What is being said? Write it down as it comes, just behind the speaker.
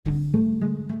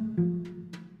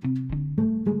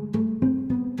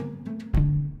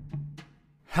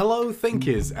Hello,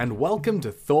 thinkers, and welcome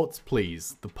to Thoughts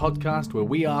Please, the podcast where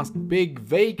we ask big,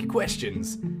 vague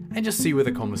questions and just see where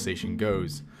the conversation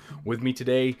goes. With me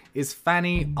today is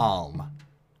Fanny Alm.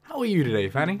 How are you today,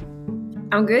 Fanny?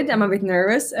 I'm good. I'm a bit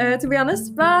nervous, to be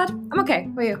honest, but I'm okay.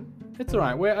 How are you? It's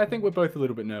alright. I think we're both a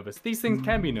little bit nervous. These things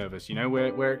can be nervous, you know?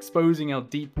 We're exposing our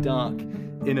deep, dark,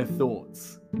 inner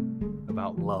thoughts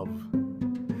about love.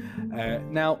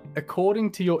 Now,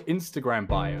 according to your Instagram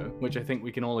bio, which I think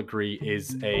we can all agree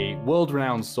is a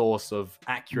world-renowned source of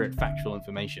accurate factual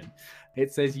information,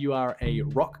 it says you are a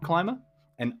rock climber,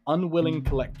 an unwilling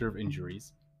collector of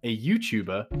injuries, a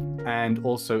YouTuber, and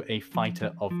also a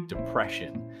fighter of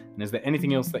depression. And is there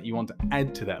anything else that you want to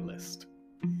add to that list?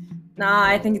 Nah,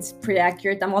 I think it's pretty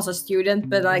accurate. I'm also a student,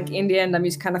 but in the end, I'm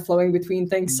just kind of flowing between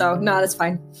things, so no, that's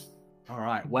fine. All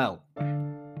right, well,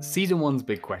 season one's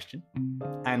big question,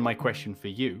 and my question for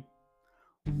you,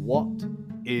 what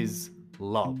is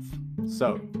love?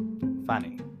 So,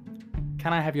 Fanny,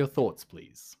 can I have your thoughts,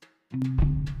 please?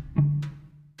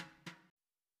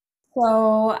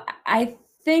 So I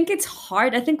think it's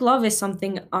hard. I think love is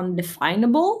something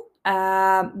undefinable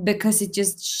because it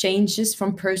just changes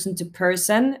from person to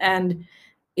person and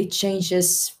it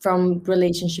changes from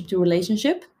relationship to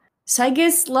relationship. So I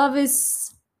guess love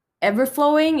is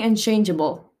ever-flowing and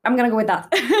changeable. I'm gonna go with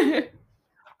that.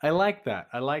 I like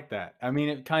that. I mean,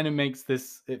 it kind of makes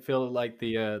it feel like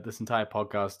this entire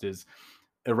podcast is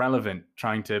irrelevant,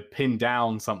 trying to pin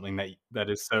down something that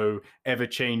is so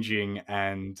ever-changing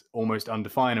and almost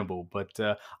undefinable. But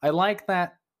I like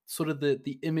that sort of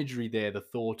the imagery there, the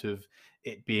thought of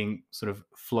it being sort of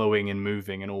flowing and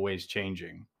moving and always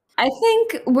changing. I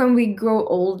think when we grow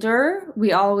older,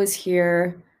 we always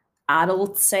hear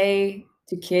adults say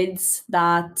to kids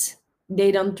that they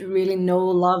don't really know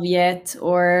love yet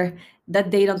or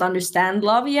that they don't understand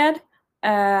love yet.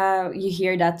 You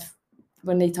hear that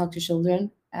when they talk to children.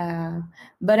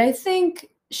 But I think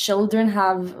children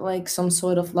have like some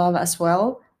sort of love as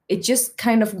well. It's just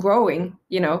kind of growing,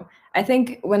 you know. I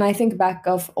think when I think back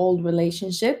of old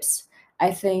relationships,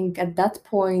 I think at that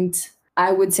point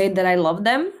I would say that I love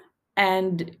them,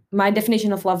 and my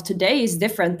definition of love today is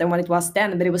different than what it was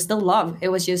then, but it was still love. It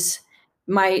was just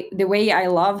the way I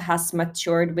love has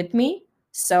matured with me.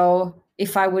 So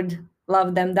if I would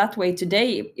love them that way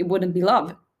today, it wouldn't be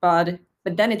love, but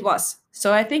then it was.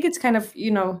 So I think it's kind of,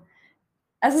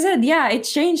 as I said, yeah,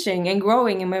 it's changing and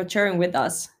growing and maturing with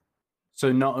us.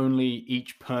 So not only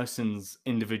each person's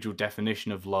individual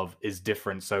definition of love is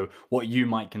different, so what you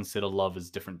might consider love is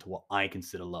different to what I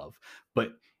consider love,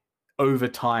 but over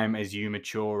time, as you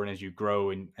mature and as you grow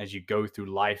and as you go through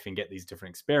life and get these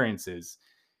different experiences,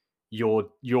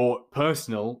 your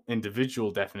personal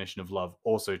individual definition of love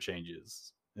also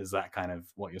changes. Is that kind of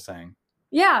what you're saying?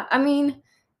 Yeah, I mean,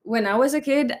 when I was a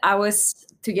kid, I was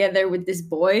together with this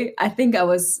boy. I think I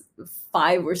was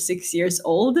 5 or 6 years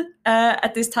old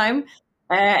at this time.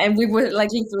 And we were like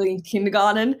literally in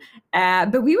kindergarten.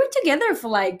 But we were together for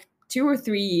like 2 or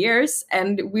 3 years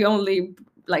and we only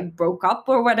like broke up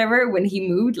or whatever when he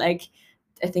moved, like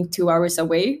I think 2 hours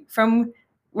away from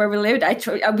where we lived.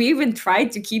 We even tried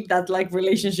to keep that like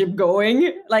relationship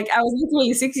going. Like I was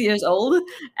literally 6 years old,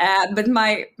 but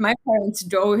my parents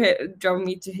drove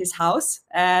me to his house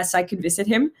so I could visit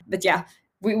him. But yeah,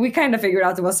 we kind of figured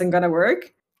out it wasn't gonna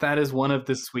work. That is one of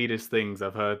the sweetest things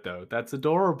I've heard, though. That's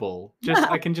adorable.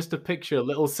 I can just picture a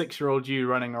little 6-year-old you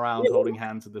running around holding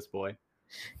hands with this boy.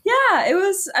 Yeah, it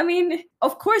was. I mean,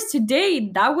 of course,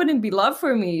 today that wouldn't be love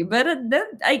for me, but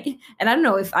I don't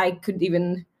know if I could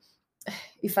even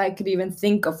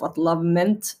think of what love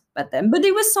meant back then. But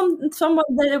it was someone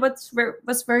that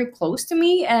was very close to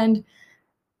me and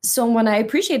someone I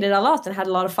appreciated a lot and had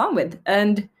a lot of fun with.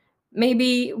 And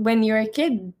maybe when you're a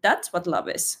kid, that's what love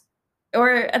is, or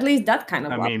at least that kind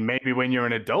of love. I mean, maybe when you're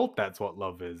an adult, that's what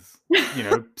love is. You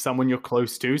know, someone you're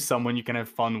close to, someone you can have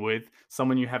fun with,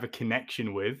 someone you have a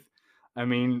connection with. I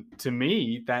mean, to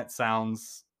me, that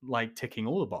sounds like ticking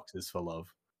all the boxes for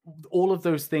love. All of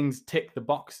those things tick the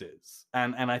boxes.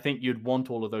 And I think you'd want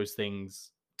all of those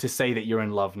things to say that you're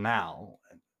in love now.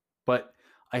 But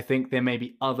I think there may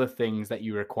be other things that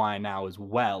you require now as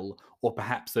well, or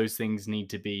perhaps those things need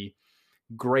to be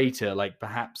greater, like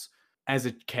perhaps as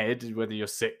a kid, whether you're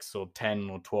 6 or 10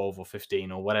 or 12 or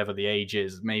 15 or whatever the age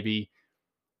is, maybe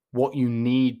what you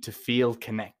need to feel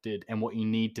connected and what you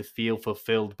need to feel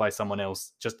fulfilled by someone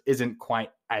else just isn't quite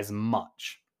as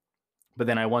much. But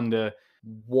then I wonder,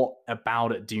 what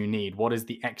about it do you need? What is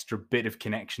the extra bit of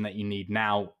connection that you need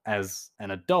now as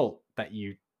an adult that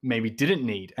you maybe didn't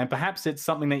need? And perhaps it's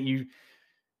something that you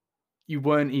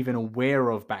weren't even aware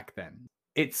of back then.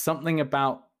 It's something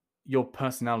about your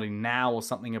personality now, or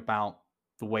something about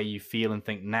the way you feel and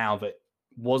think now that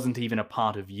wasn't even a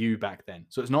part of you back then.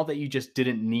 So it's not that you just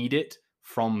didn't need it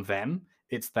from them,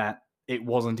 it's that it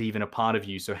wasn't even a part of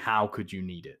you. So how could you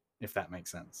need it, if that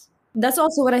makes sense? That's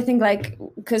also what I think, like,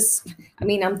 because I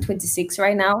mean, I'm 26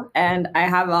 right now, and I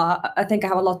think I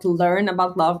have a lot to learn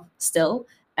about love still,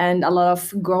 and a lot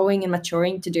of growing and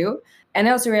maturing to do. And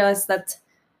I also realized that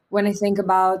when I think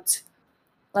about,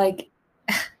 like,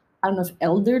 I don't know if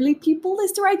elderly people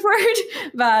is the right word,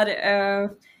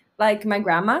 but like my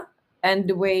grandma and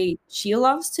the way she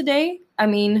loves today, I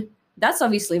mean, that's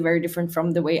obviously very different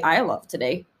from the way I love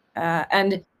today.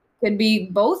 And could be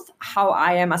both how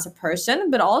I am as a person,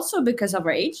 but also because of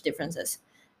our age differences.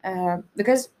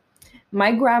 Because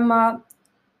my grandma,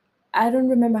 I don't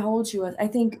remember how old she was. I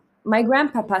think my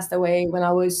grandpa passed away when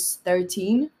I was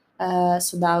 13.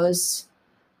 So that was,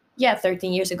 yeah,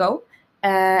 13 years ago.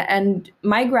 And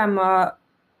my grandma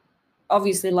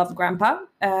obviously loved grandpa,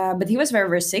 but he was very,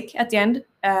 very sick at the end.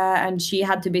 And she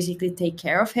had to basically take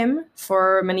care of him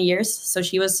for many years. So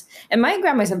she was, and my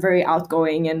grandma is a very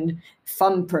outgoing and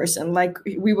fun person. Like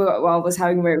we were always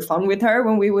having very fun with her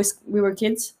when we were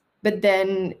kids. But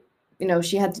then,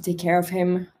 she had to take care of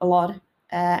him a lot.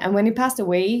 And when he passed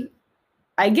away,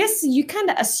 I guess you kind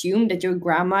of assume that your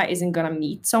grandma isn't gonna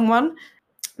meet someone,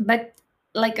 but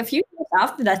like a few years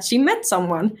after that, she met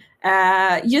someone,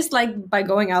 just like by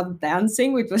going out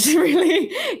dancing, which was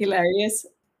really hilarious.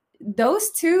 Those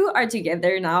two are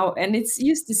together now, and it's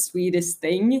just the sweetest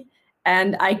thing.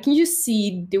 And I can just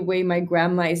see the way my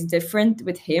grandma is different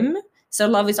with him. So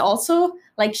love is also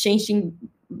like changing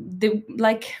the,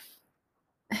 like,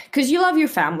 because you love your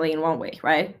family in one way,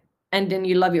 right? And then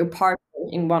you love your partner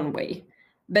in one way.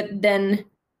 But then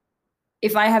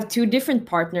if I have two different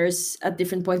partners at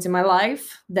different points in my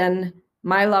life, then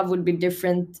my love would be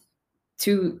different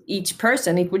to each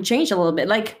person. It would change a little bit.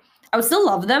 Like I would still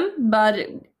love them, but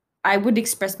I would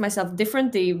express myself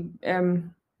differently,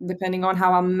 depending on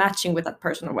how I'm matching with that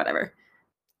person or whatever.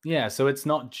 Yeah, so it's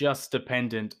not just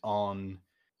dependent on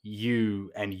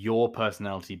you and your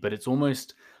personality, but it's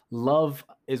almost, love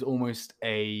is almost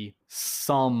a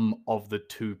sum of the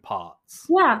two parts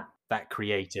Yeah. that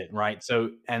create it, right? So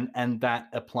and that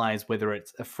applies whether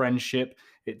it's a friendship,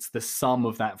 it's the sum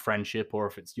of that friendship, or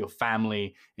if it's your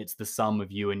family, it's the sum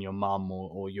of you and your mum,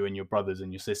 or you and your brothers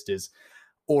and your sisters,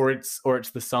 or it's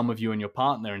the sum of you and your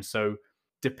partner. And so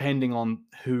depending on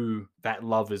who that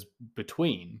love is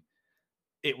between,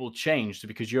 it will change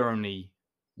because you're only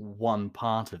one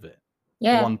part of it,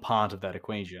 Yeah. one part of that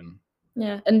equation.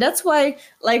 Yeah. And that's why,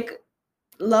 like,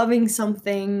 loving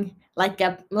something like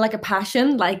a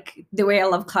passion, like the way I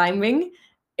love climbing,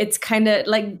 it's kind of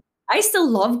like I still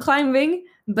love climbing,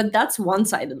 but that's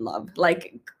one-sided love.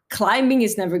 Like climbing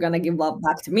is never gonna give love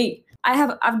back to me.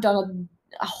 I've done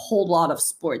a whole lot of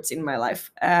sports in my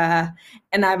life,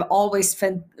 and I've always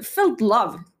felt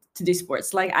love to these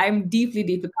sports. Like I'm deeply,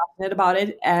 deeply passionate about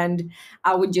it, and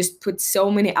I would just put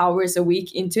so many hours a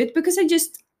week into it because I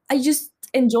just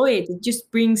enjoy it. It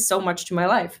just brings so much to my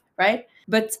life, right?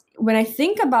 But when I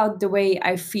think about the way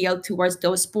I feel towards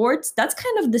those sports, that's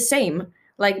kind of the same.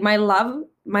 Like my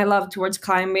love towards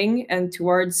climbing and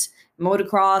towards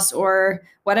motocross or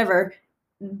whatever,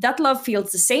 that love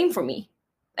feels the same for me.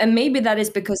 And maybe that is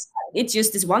because it's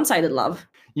just this one-sided love.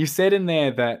 You said in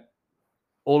there that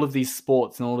all of these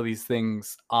sports and all of these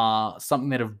things are something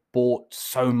that have brought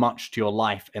so much to your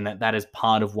life, and that is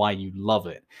part of why you love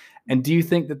it. And do you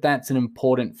think that that's an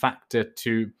important factor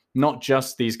to not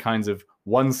just these kinds of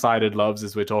one-sided loves,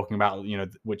 as we're talking about,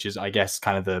 which is, I guess,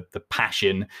 kind of the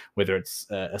passion, whether it's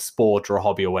a sport or a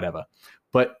hobby or whatever,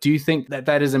 but do you think that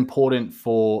that is important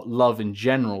for love in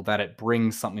general, that it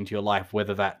brings something to your life,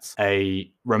 whether that's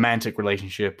a romantic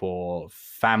relationship or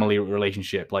family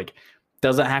relationship? Like,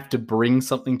 does it have to bring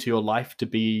something to your life to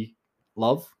be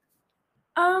love?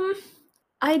 Um,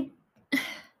 I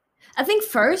I think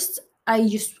first I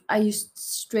just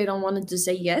straight on wanted to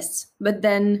say yes, but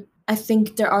then I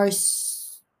think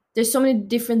there's so many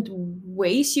different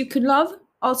ways you could love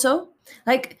also.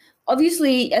 Like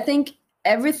obviously, I think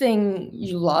everything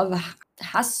you love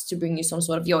has to bring you some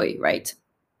sort of joy, right?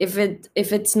 If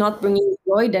it's not bringing you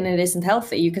joy, then it isn't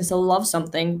healthy. You can still love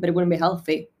something, but it wouldn't be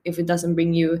healthy if it doesn't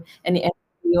bring you any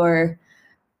energy or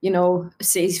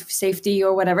safety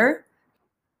or whatever.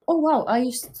 Oh wow, I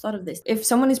just thought of this. If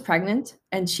someone is pregnant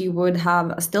and she would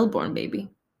have a stillborn baby,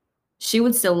 she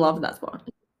would still love that one.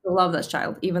 Still love that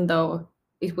child, even though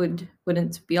it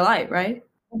wouldn't be alive, right?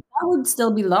 That would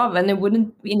still be love, and it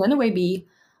wouldn't in any way be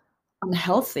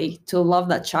unhealthy to love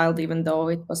that child, even though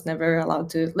it was never allowed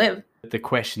to live. The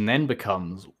question then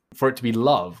becomes, For it to be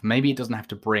love, maybe it doesn't have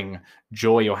to bring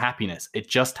joy or happiness. It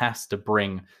just has to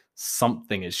bring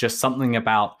something. It's just something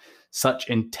about such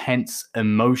intense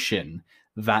emotion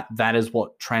that is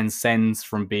what transcends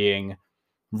from being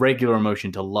regular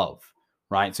emotion to love,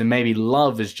 right? So maybe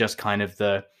love is just kind of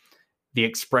the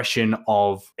expression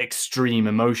of extreme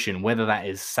emotion, whether that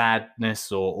is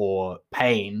sadness or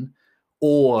pain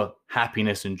or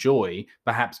happiness and joy,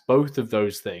 perhaps both of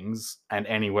those things and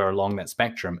anywhere along that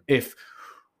spectrum, if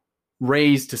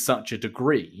raised to such a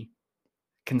degree,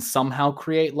 can somehow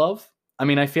create love. I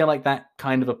mean, I feel like that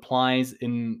kind of applies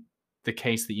in the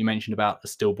case that you mentioned about a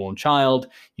stillborn child.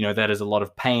 That is a lot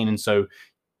of pain. And so,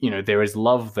 there is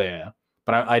love there.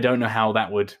 But I don't know how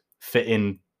that would fit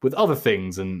in with other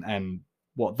things and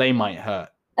what they might hurt.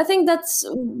 I think that's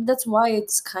why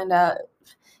it's kind of,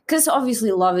 because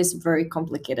obviously love is very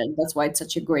complicated. That's why it's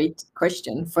such a great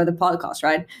question for the podcast,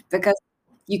 right? Because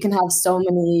you can have so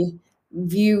many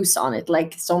views on it,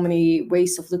 like so many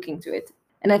ways of looking to it.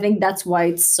 And I think that's why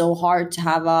it's so hard to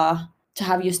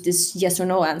have just this yes or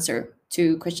no answer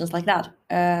to questions like that.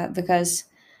 Because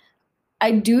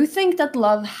I do think that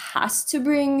love has to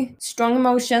bring strong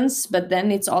emotions, but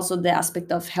then it's also the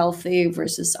aspect of healthy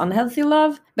versus unhealthy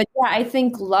love. But yeah, I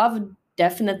think love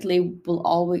definitely will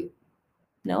always.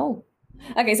 No.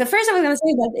 Okay, so first I was going to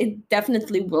say that it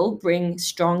definitely will bring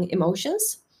strong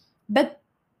emotions. But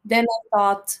then I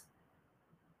thought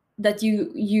that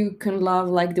you can love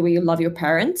like the way you love your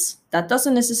parents. That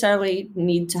doesn't necessarily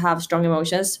need to have strong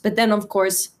emotions. But then of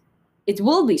course it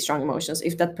will be strong emotions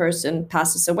if that person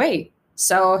passes away.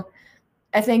 So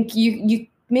I think you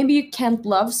maybe you can't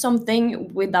love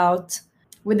something without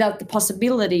the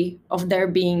possibility of there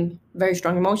being very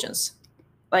strong emotions.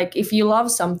 Like if you love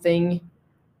something,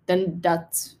 then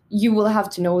that you will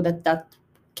have to know that that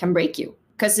can break you.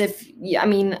 Because if I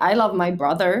mean, I love my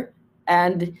brother,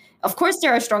 and of course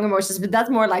there are strong emotions, but that's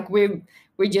more like we're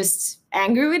just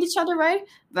angry with each other, right?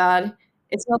 But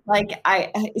it's not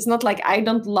like I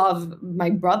don't love my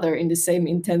brother in the same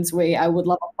intense way I would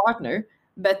love a partner.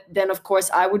 But then of course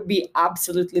I would be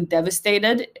absolutely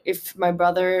devastated if my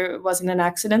brother was in an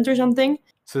accident or something.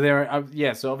 So there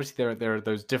are so obviously there are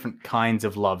those different kinds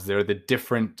of loves. There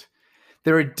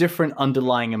are different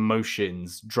underlying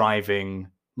emotions driving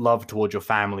love towards your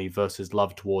family versus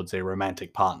love towards a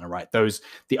romantic partner, right?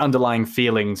 The underlying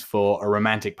feelings for a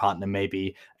romantic partner may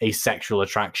be a sexual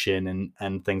attraction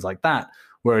and things like that,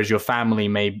 whereas your family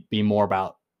may be more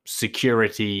about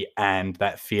security and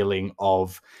that feeling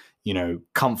of,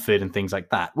 comfort and things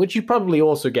like that, which you probably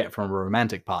also get from a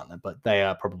romantic partner, but they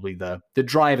are probably the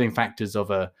driving factors of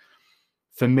a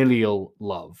familial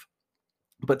love.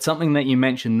 But something that you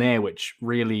mentioned there, which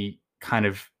really kind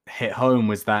of hit home,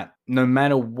 was that no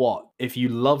matter what, if you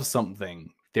love something,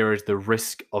 there is the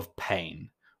risk of pain,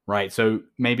 right? So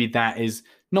maybe that is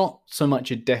not so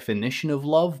much a definition of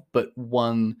love, but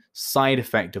one side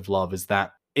effect of love is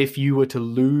that if you were to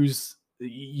lose,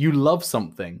 you love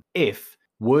something,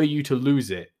 were you to lose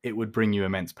it, it would bring you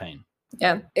immense pain.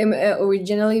 Yeah.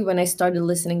 Originally, when I started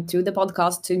listening to the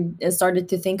podcast and started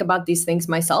to think about these things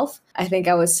myself, I think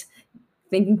I was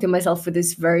thinking to myself with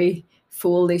this very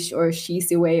foolish or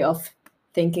cheesy way of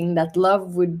thinking that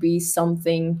love would be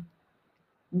something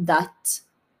that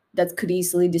could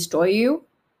easily destroy you,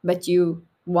 but you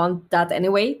want that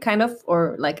anyway, kind of,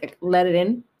 or like let it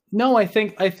in. No, I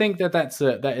think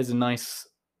that is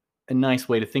a nice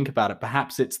way to think about it.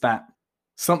 Perhaps it's that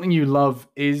something you love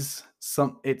is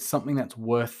something that's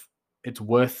worth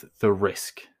the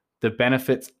risk. The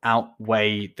benefits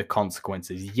outweigh the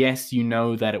consequences. Yes, you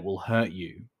know that it will hurt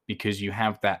you because you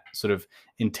have that sort of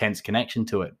intense connection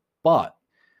to it, but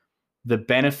the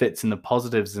benefits and the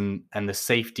positives and the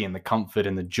safety and the comfort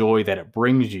and the joy that it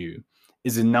brings you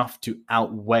is enough to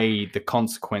outweigh the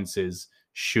consequences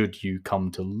should you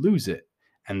come to lose it,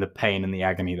 and the pain and the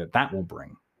agony that will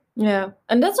bring. Yeah.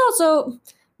 And that's also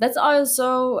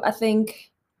I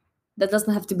think that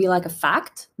doesn't have to be like a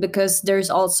fact, because there's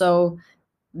also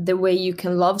the way you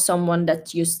can love someone that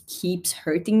just keeps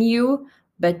hurting you,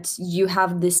 but you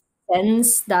have this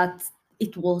sense that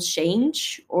it will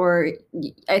change. Or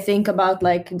I think about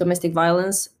like domestic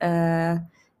violence in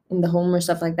the home or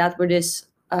stuff like that, where this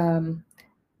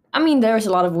I mean, there's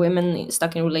a lot of women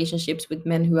stuck in relationships with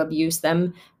men who abuse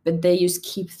them, but they just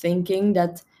keep thinking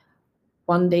that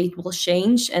one day it will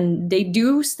change, and they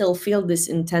do still feel this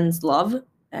intense love.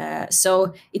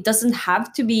 So it doesn't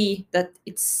have to be that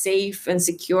it's safe and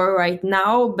secure right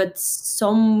now, but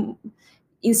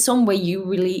in some way you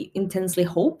really intensely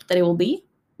hope that it will be,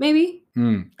 maybe.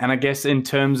 And I guess in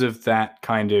terms of that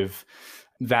kind of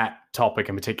that topic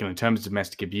in particular, in terms of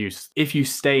domestic abuse, if you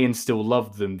stay and still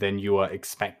love them, then you are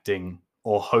expecting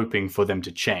or hoping for them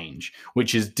to change,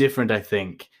 which is different, I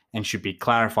think, and should be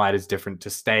clarified as different to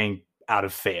staying out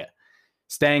of fear.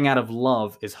 Staying out of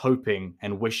love is hoping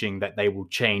and wishing that they will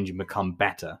change and become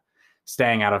better.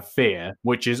 Staying out of fear,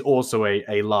 which is also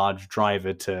a large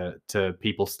driver to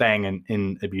people staying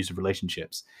in abusive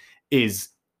relationships, is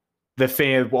the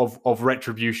fear of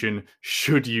retribution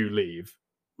should you leave.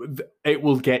 It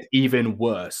will get even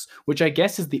worse, which I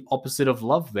guess is the opposite of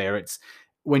love there. It's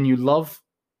when you love,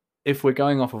 if we're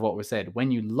going off of what we said, when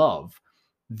you love,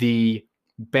 the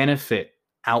benefit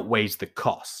outweighs the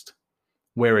cost.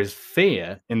 Whereas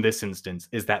fear in this instance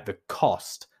is that the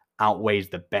cost outweighs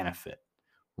the benefit,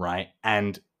 right?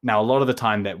 And now a lot of the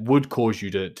time that would cause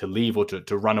you to leave or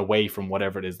to run away from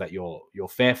whatever it is that you're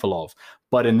fearful of.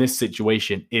 But in this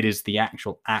situation, it is the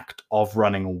actual act of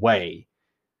running away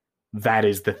that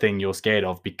is the thing you're scared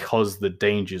of, because the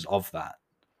dangers of that.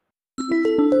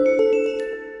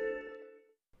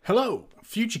 Hello,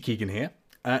 Future Keegan here.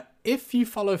 If you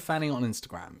follow Fanny on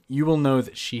Instagram, you will know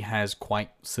that she has quite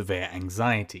severe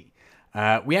anxiety.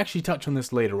 We actually touch on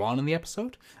this later on in the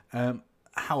episode.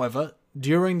 However,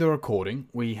 during the recording,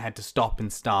 we had to stop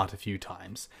and start a few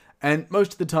times, and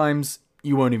most of the times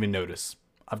you won't even notice.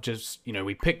 I've just,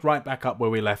 we picked right back up where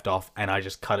we left off, and I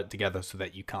just cut it together so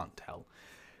that you can't tell.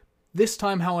 This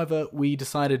time, however, we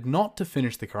decided not to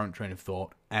finish the current train of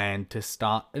thought and to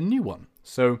start a new one.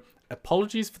 So,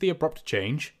 apologies for the abrupt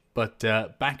change, but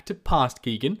back to past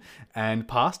Keegan and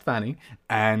past Fanny,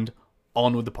 and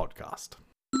on with the podcast.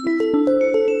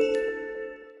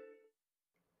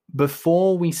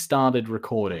 Before we started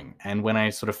recording, and when I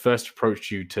sort of first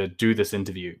approached you to do this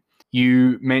interview,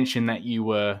 you mentioned that you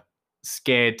were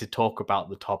scared to talk about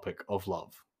the topic of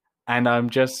love. And I'm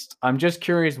just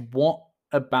curious, what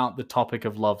about the topic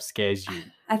of love scares you?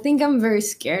 I think I'm very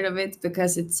scared of it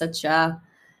because it's such a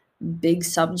big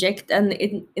subject, and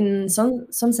in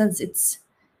some sense it's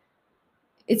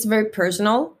very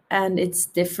personal and it's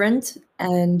different,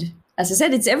 and as I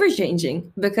said, it's ever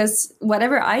changing, because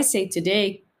whatever I say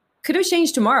today could have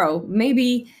changed tomorrow.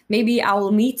 Maybe I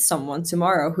will meet someone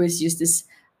tomorrow who is just this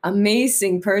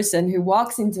amazing person who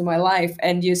walks into my life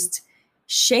and just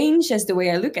changes the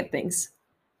way I look at things.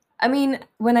 I mean,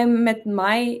 when I met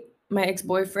my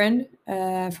ex-boyfriend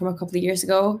from a couple of years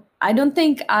ago, I don't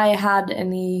think I had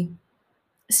any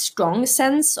strong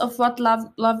sense of what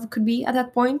love could be at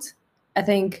that point. I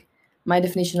think my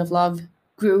definition of love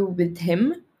grew with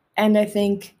him, and I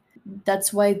think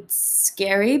that's why it's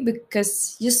scary,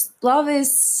 because just love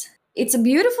it's a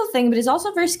beautiful thing, but it's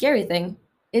also a very scary thing.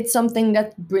 It's something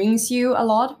that brings you a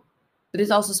lot, but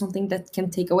it's also something that can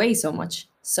take away so much.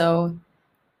 So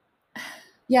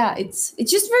yeah, it's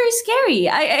just very scary.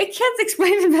 I can't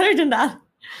explain it better than that.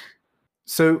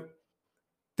 So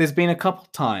there's been a couple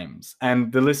times,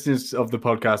 and the listeners of the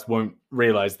podcast won't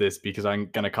realize this because I'm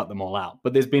going to cut them all out,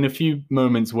 but there's been a few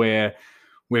moments where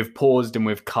we've paused and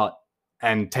we've cut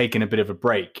and taken a bit of a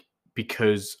break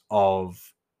because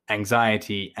of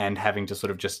anxiety and having to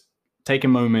sort of just take a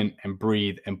moment and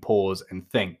breathe and pause and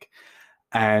think.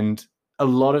 And a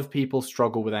lot of people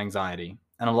struggle with anxiety,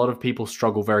 and a lot of people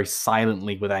struggle very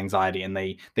silently with anxiety, and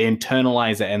they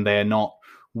internalize it and they're not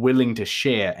willing to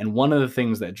share. And one of the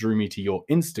things that drew me to your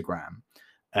Instagram,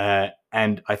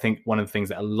 and I think one of the things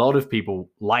that a lot of people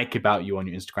like about you on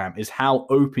your Instagram, is how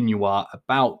open you are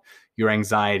about your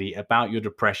anxiety, about your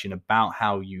depression, about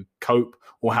how you cope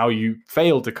or how you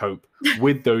fail to cope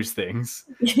with those things.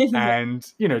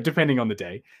 And, depending on the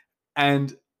day.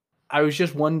 And I was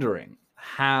just wondering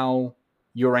how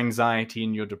your anxiety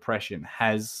and your depression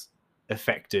has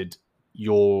affected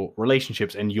your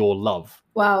relationships and your love.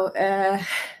 Wow.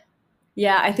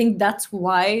 Yeah, I think that's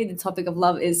why the topic of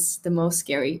love is the most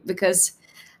scary, because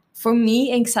for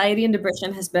me, anxiety and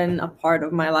depression has been a part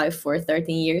of my life for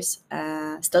 13 years,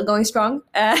 still going strong.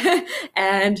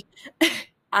 And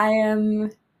I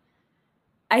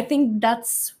think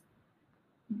that's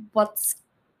what's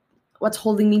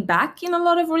holding me back in a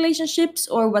lot of relationships,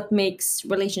 or what makes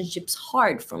relationships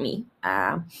hard for me.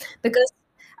 Because,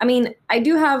 I mean, I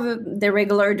do have the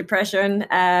regular depression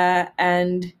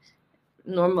and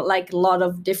normal, like a lot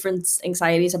of different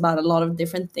anxieties about a lot of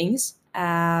different things,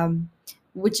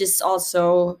 which is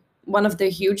also one of the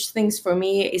huge things for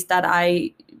me, is that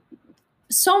I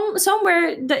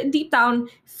somewhere deep down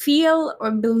feel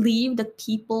or believe that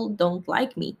people don't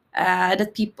like me. I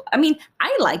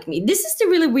like me. This is the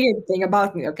really weird thing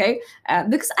about me, okay?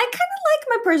 Because I kind of like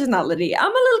my personality.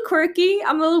 I'm a little quirky,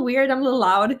 I'm a little weird, I'm a little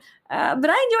loud, but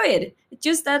I enjoy it. It's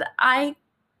just that I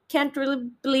can't really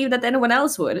believe that anyone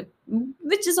else would,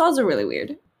 which is also really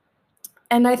weird.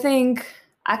 And I think,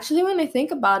 actually, when I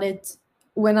think about it,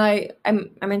 when I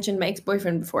mentioned my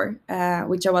ex-boyfriend before,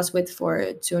 which I was with for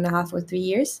 2.5 or 3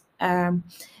 years, and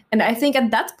I think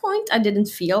at that point I didn't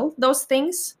feel those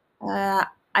things.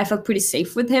 I felt pretty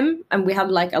safe with him, and we had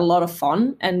like a lot of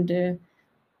fun and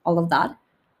all of that.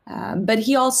 But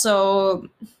he also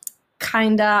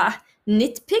kind of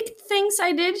nitpicked things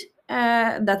I did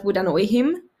that would annoy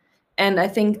him. And I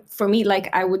think for me, like,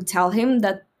 I would tell him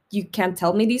that you can't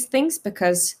tell me these things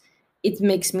because it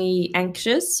makes me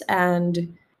anxious.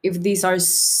 And if these are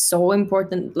so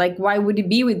important, like, why would he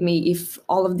be with me if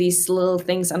all of these little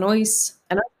things annoy,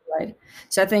 right?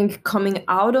 So I think coming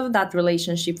out of that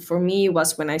relationship for me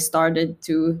was when I started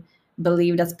to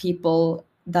believe that people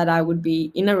that I would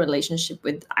be in a relationship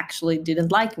with actually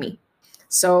didn't like me.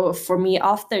 So for me,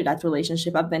 after that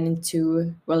relationship, I've been in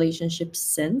two relationships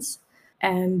since,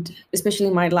 and especially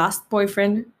my last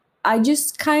boyfriend, I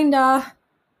just kind of,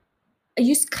 I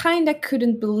just kind of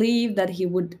couldn't believe that he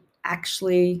would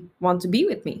actually want to be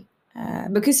with me.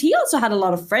 Because he also had a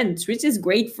lot of friends, which is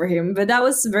great for him. But that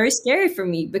was very scary for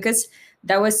me because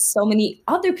there was so many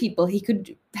other people he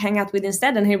could hang out with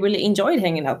instead, and he really enjoyed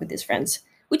hanging out with his friends,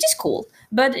 which is cool.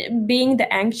 But being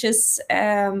the anxious,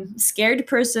 scared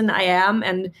person I am,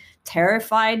 and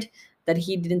terrified that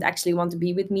he didn't actually want to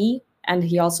be with me, and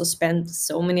he also spent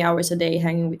so many hours a day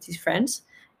hanging with his friends,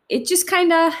 it just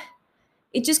kind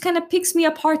of picks me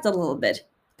apart a little bit.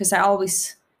 Because I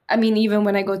always, I mean, even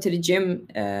when I go to the gym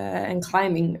and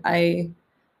climbing, I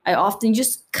often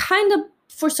just kind of,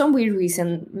 for some weird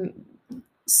reason,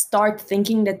 start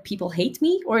thinking that people hate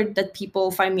me, or that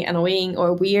people find me annoying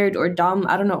or weird or dumb.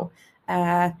 I don't know.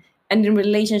 uh, and in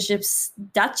relationships,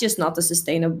 that's just not a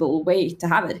sustainable way to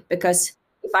have it, because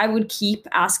if I would keep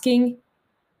asking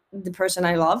the person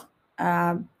I love,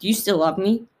 do you still love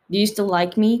me, do you still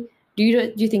like me, do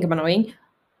you think I'm annoying,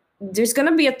 there's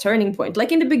gonna be a turning point.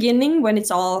 Like in the beginning, when it's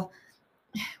all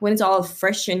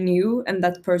fresh and new, and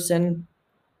that person,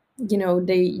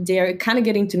 they're kind of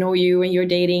getting to know you and you're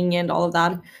dating and all of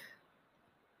that,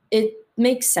 it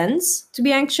makes sense to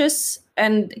be anxious,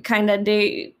 and kind of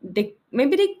they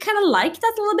maybe they kind of like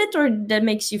that a little bit, or that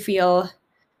makes you feel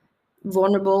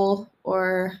vulnerable,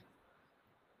 or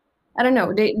I don't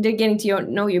know, they're getting to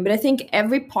know you. But I think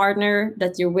every partner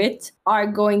that you're with are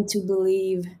going to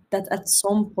believe that at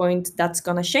some point that's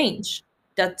going to change,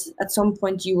 that at some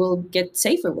point you will get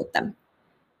safer with them.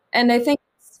 And I think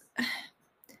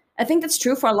that's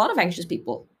true for a lot of anxious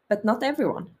people, but not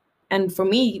everyone. And for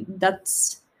me,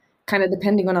 that's kind of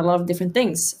depending on a lot of different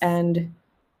things. And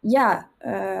yeah,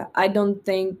 I don't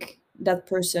think that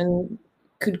person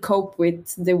could cope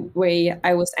with the way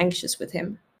I was anxious with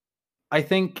him. I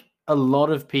think a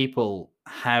lot of people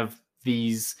have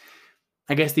these,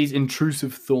 I guess, these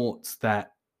intrusive thoughts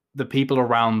that the people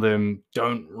around them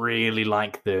don't really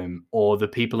like them, or the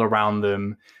people around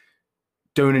them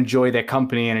don't enjoy their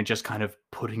company and are just kind of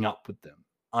putting up with them.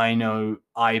 I know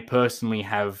I personally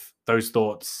have those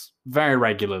thoughts very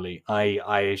regularly.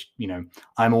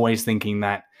 I'm always thinking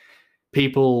that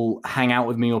people hang out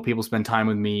with me or people spend time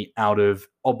with me out of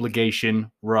obligation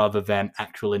rather than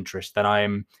actual interest, that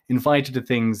I'm invited to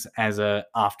things as a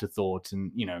afterthought.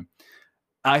 And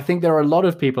I think there are a lot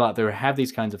of people out there who have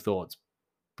these kinds of thoughts,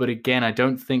 but again, I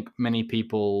don't think many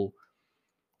people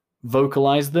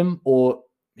vocalize them, or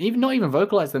even not even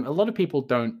vocalize them. A lot of people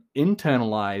don't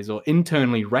internalize or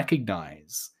internally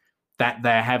recognize that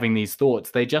they're having these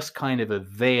thoughts. They just kind of are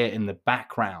there in the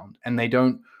background, and they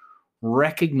don't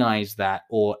recognize that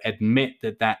or admit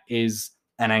that that is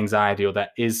an anxiety or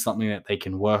that is something that they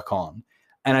can work on.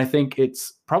 And I think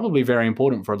it's probably very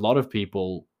important for a lot of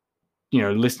people,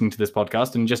 listening to this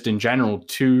podcast and just in general,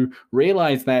 to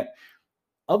realize that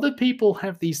other people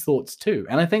have these thoughts too.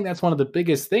 And I think that's one of the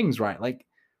biggest things, right? Like,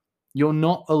 you're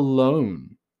not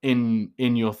alone in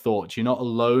your thoughts. You're not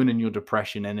alone in your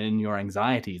depression and in your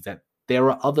anxieties. That there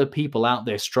are other people out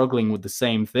there struggling with the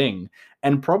same thing.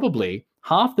 And probably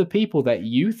half the people that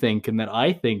you think and that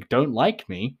I think don't like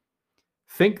me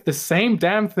think the same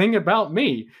damn thing about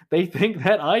me. They think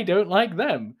that I don't like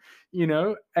them,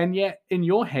 and yet in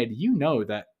your head,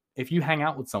 that if you hang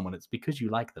out with someone, it's because you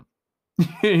like them.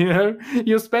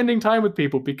 You're spending time with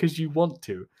people because you want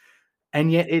to.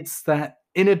 And yet it's that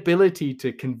inability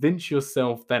to convince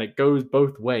yourself that it goes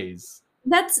both ways.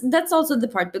 That's also the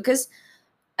part, because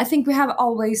I think we have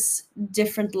always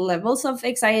different levels of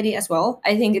anxiety as well.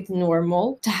 I think it's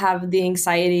normal to have the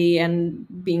anxiety and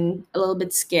being a little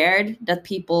bit scared that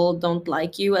people don't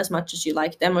like you as much as you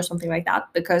like them, or something like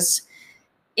that, because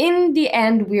in the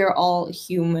end, we're all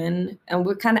human and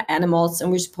we're kind of animals,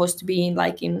 and we're supposed to be in,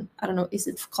 like, in, I don't know, is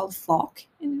it called flock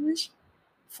in English?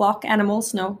 Flock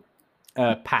animals? No,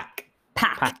 Pack.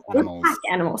 pack. Pack We're pack animals.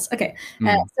 animals. Okay.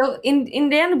 Mm. So in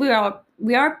the end,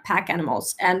 we are pack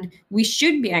animals, and we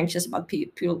should be anxious about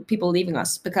people leaving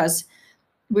us, because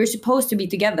we're supposed to be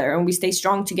together and we stay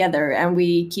strong together and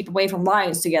we keep away from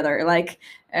lions together. Like,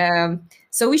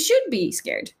 so we should be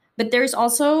scared. But there's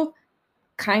also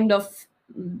kind of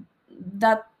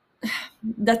that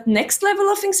that next level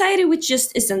of anxiety, which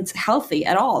just isn't healthy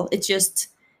at all. It's just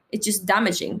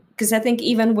damaging, because I think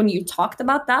even when you talked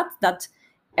about that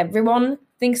everyone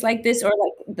thinks like this, or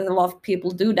like that a lot of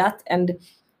people do that. And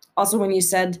also when you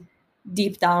said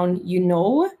deep down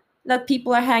that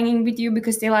people are hanging with you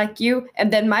because they like you,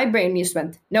 and then my brain just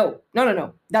went, no, no, no,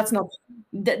 no, that's not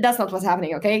what's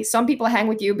happening. Okay, some people hang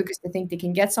with you because they think they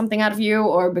can get something out of you,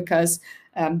 or because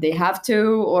they have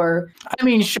to, or I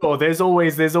mean, sure, there's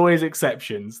always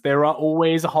exceptions. There are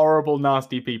always horrible,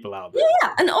 nasty people out there.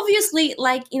 yeah. And obviously,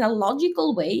 like, in a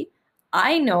logical way,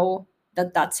 I know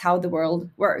that that's how the world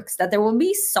works, that there will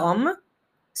be some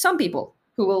people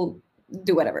who will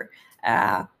do whatever.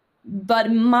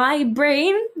 But my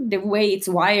brain, the way it's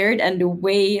wired and the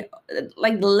way,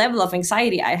 like, the level of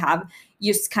anxiety I have,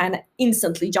 just kind of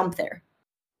instantly jump there.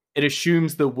 It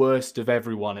assumes the worst of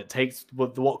everyone. It takes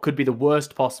what could be the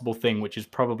worst possible thing, which is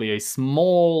probably a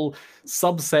small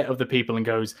subset of the people, and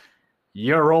goes,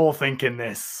 "You're all thinking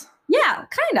this." Yeah,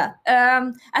 kind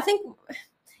of. I think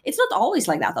it's not always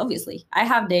like that, obviously. I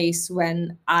have days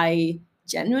when I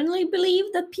genuinely believe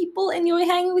that people enjoy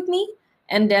hanging with me.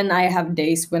 And then I have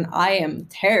days when I am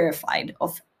terrified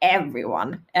of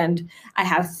everyone. And I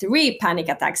have 3 panic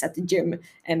attacks at the gym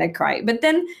and I cry. But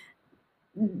then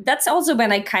that's also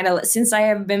when I kind of, since I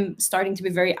have been starting to be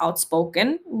very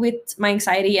outspoken with my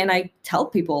anxiety and I tell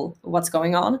people what's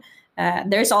going on,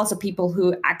 there's also people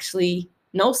who actually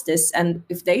knows this. And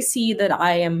if they see that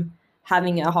I am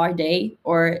having a hard day,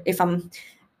 or if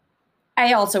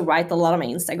I also write a lot on my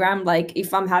Instagram. Like,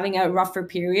 if I'm having a rougher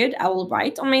period, I will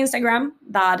write on my Instagram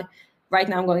that right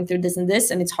now I'm going through this and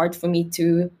this, and it's hard for me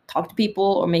to talk to people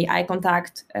or make eye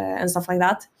contact, and stuff like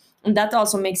that. And that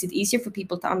also makes it easier for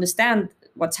people to understand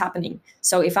what's happening.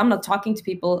 So if I'm not talking to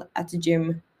people at the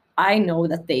gym, I know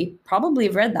that they probably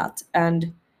have read that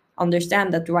and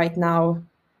understand that right now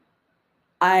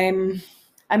I'm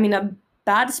I'm in a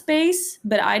bad space,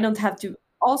 but I don't have to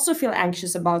also feel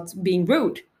anxious about being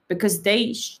rude, because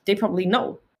they probably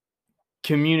know.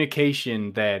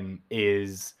 Communication then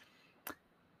is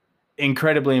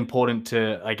incredibly important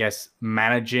to, I guess,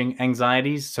 managing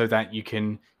anxieties, so that you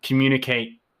can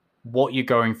communicate what you're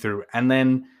going through, and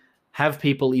then have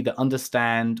people either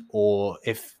understand, or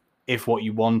if what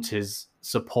you want is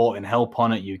support and help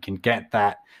on it, you can get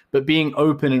that. But being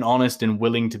open and honest and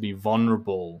willing to be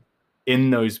vulnerable in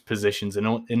those positions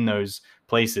and in those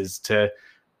places, to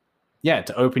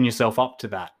open yourself up to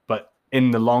that. But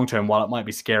in the long term, while it might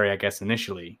be scary, I guess,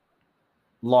 initially,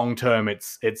 long term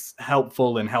it's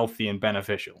helpful and healthy and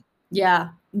beneficial. Yeah,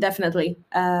 definitely.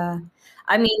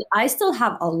 I mean, I still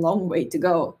have a long way to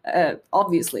go,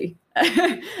 obviously.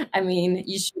 I mean,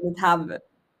 you shouldn't have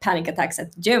panic attacks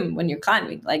at the gym when you're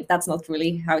climbing. Like, that's not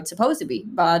really how it's supposed to be.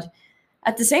 But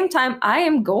at the same time, I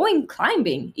am going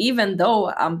climbing, even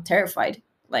though I'm terrified.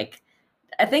 Like,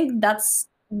 I think that's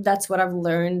what I've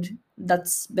learned.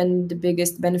 That's been the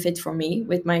biggest benefit for me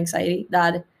with my anxiety,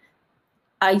 that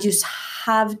I just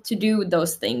have to do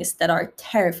those things that are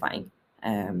terrifying.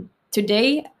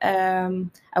 Today,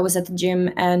 I was at the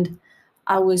gym and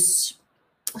I was.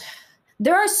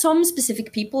 There are some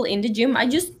specific people in the gym. I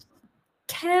just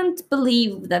can't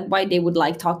believe that why they would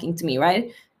like talking to me,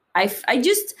 right? I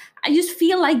just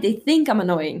feel like they think I'm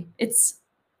annoying. It's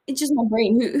just my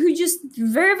brain who just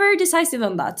very, very decisive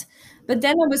on that. But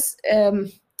then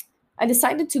I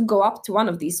decided to go up to one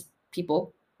of these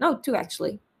people. No, two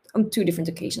actually, on 2 different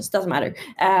occasions. Doesn't matter.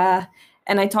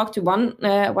 And I talked to one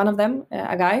of them,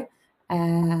 a guy,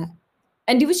 uh,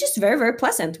 and it was just very, very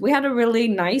pleasant. We had a really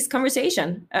nice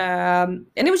conversation, and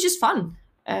it was just fun.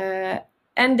 Uh,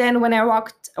 and then when I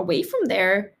walked away from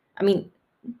there, I mean,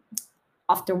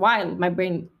 after a while, my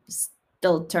brain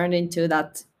still turned into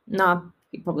that. Nah,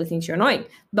 he probably thinks you're annoying,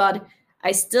 but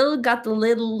I still got the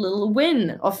little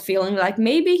win of feeling like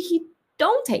maybe he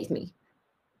don't hate me,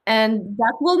 and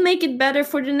that will make it better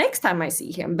for the next time I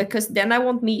see him, because then I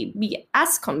won't be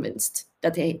as convinced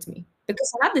that he hates me,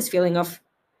 because I have this feeling of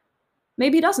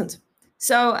maybe he doesn't.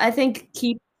 So I think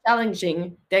keep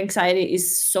challenging the anxiety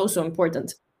is so, so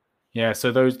important. Yeah,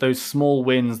 so those small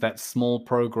wins, that small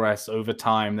progress over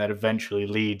time that eventually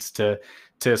leads to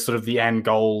sort of the end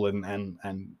goal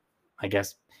and I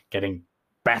guess getting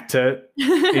better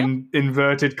in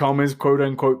inverted commas, quote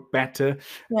unquote better.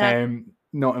 Yeah.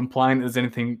 Not implying there's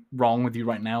anything wrong with you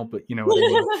right now, but you know what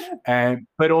I mean.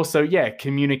 But also, yeah,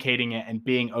 communicating it and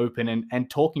being open and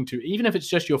talking to, even if it's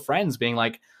just your friends, being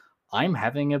like, I'm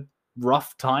having a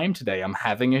rough time today. I'm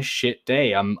having a shit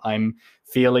day. I'm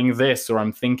feeling this or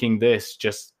I'm thinking this.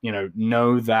 Just,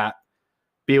 know that,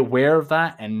 be aware of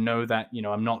that and know that,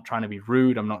 I'm not trying to be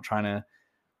rude. I'm not trying to,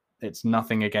 it's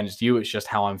nothing against you. It's just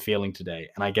how I'm feeling today.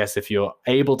 And I guess if you're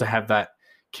able to have that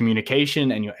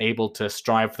communication and you're able to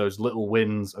strive for those little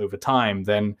wins over time,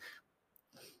 then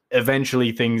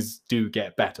eventually things do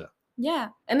get better. Yeah.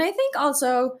 And I think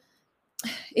also,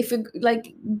 if you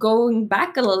like going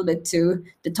back a little bit to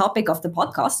the topic of the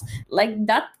podcast, like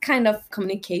that kind of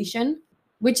communication,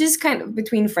 which is kind of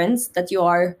between friends, that you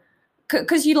are,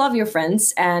 because you love your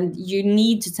friends and you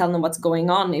need to tell them what's going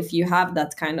on if you have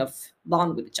that kind of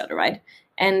bond with each other, right?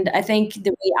 And I think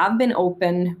the way I've been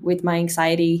open with my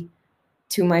anxiety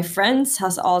to my friends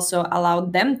has also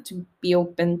allowed them to be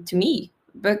open to me.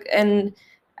 But and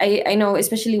I know,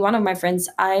 especially one of my friends,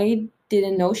 I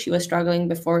didn't know she was struggling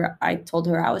before I told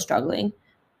her I was struggling.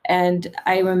 And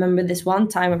I remember this one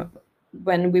time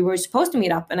when we were supposed to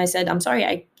meet up, and I said, I'm sorry,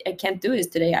 I can't do this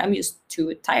today. I'm just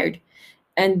too tired.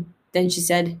 And then she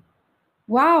said,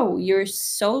 wow, you're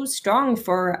so strong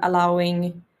for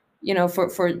allowing,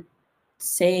 for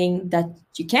saying that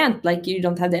you can't, like you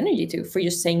don't have the energy to, for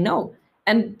just saying no.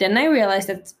 And then I realized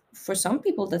that for some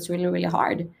people that's really, really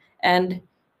hard. And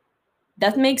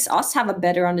that makes us have a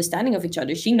better understanding of each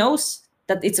other. She knows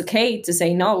that it's okay to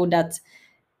say no, that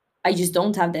I just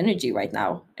don't have the energy right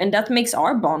now. And that makes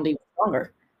our bonding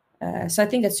stronger. So I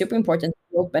think it's super important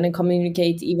to open and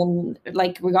communicate, even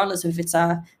like regardless if it's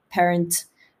a parent,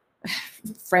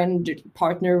 friend,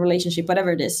 partner relationship,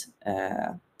 whatever it is.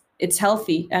 It's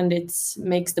healthy and it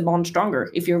makes the bond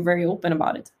stronger if you're very open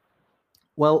about it.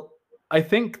 Well, I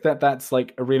think that that's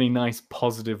like a really nice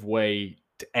positive way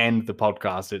to end the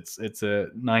podcast. It's a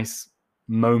nice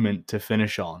moment to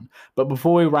finish on. But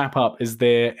before we wrap up, is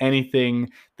there anything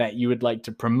that you would like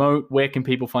to promote? Where can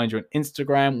people find you on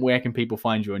Instagram? Where can people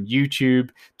find you on YouTube?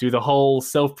 Do the whole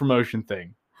self-promotion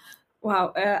thing.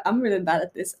 Wow, I'm really bad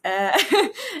at this.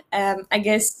 I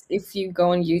guess if you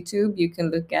go on YouTube, you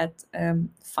can look at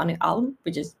Fanny Alm,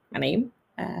 which is my name.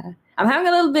 I'm having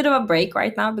a little bit of a break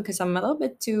right now because I'm a little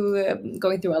bit too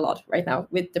going through a lot right now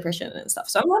with depression and stuff.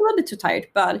 So I'm a little bit too tired,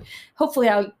 but hopefully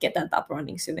I'll get that up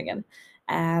running soon again.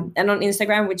 And on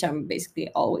Instagram, which I'm basically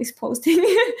always posting,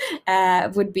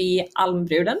 would be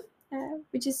Almbruden,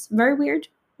 which is very weird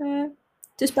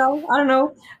to spell. I don't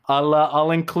know.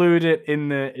 I'll include it in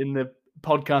the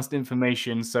podcast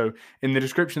information. So in the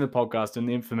description of the podcast and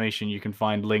the information, you can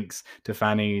find links to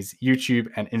Fanny's YouTube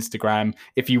and Instagram.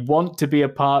 If you want to be a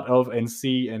part of and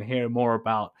see and hear more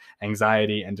about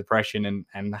anxiety and depression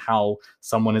and how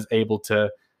someone is able to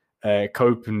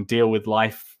cope and deal with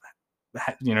life,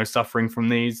 suffering from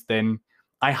these, then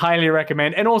I highly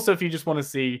recommend. And also, if you just want to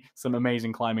see some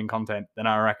amazing climbing content, then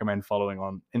I recommend following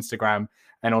on Instagram,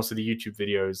 and also the YouTube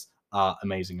videos are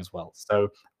amazing as well. So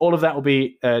all of that will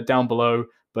be down below.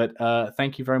 But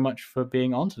thank you very much for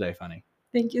being on today, Fanny.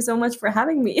 Thank you so much for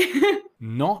having me.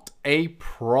 Not a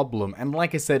problem. And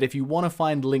like I said, if you want to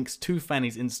find links to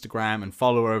Fanny's Instagram and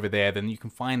follow her over there, then you can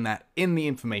find that in the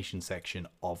information section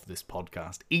of this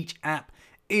podcast. Each app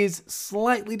is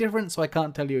slightly different, so I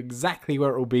can't tell you exactly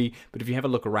where it will be, but if you have a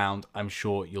look around, I'm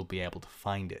sure you'll be able to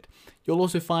find it. You'll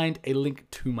also find a link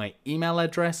to my email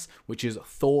address, which is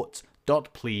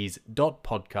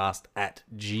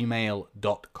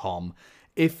thoughts.please.podcast@gmail.com.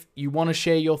 If you want to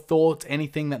share your thoughts,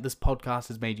 anything that this podcast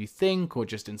has made you think or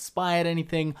just inspired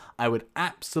anything, I would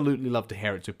absolutely love to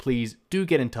hear it. So please do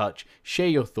get in touch, share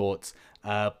your thoughts.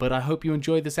 But I hope you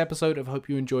enjoyed this episode. I hope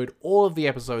you enjoyed all of the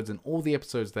episodes and all the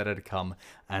episodes that are to come.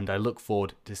 And I look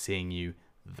forward to seeing you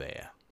there.